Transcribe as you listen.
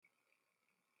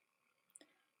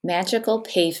Magical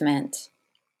pavement.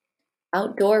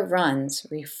 Outdoor runs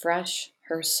refresh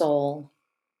her soul.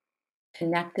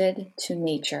 Connected to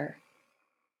nature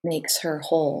makes her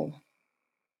whole.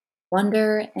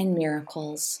 Wonder and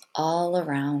miracles all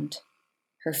around.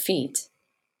 Her feet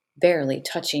barely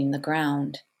touching the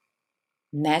ground.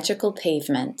 Magical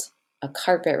pavement, a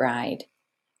carpet ride.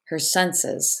 Her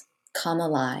senses come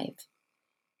alive.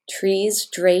 Trees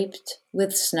draped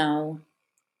with snow,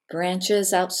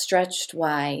 branches outstretched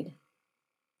wide.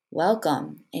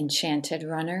 Welcome, enchanted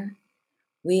runner.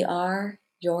 We are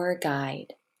your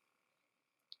guide.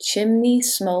 Chimney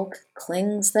smoke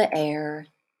clings the air.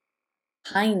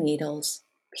 Pine needles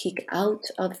peek out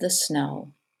of the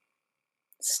snow.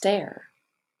 Stare.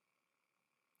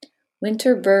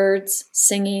 Winter birds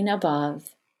singing above.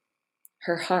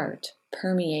 Her heart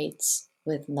permeates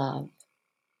with love.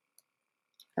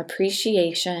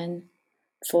 Appreciation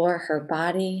for her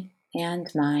body and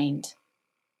mind.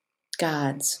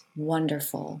 God's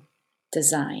wonderful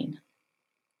design.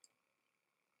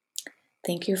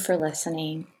 Thank you for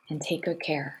listening and take good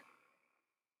care.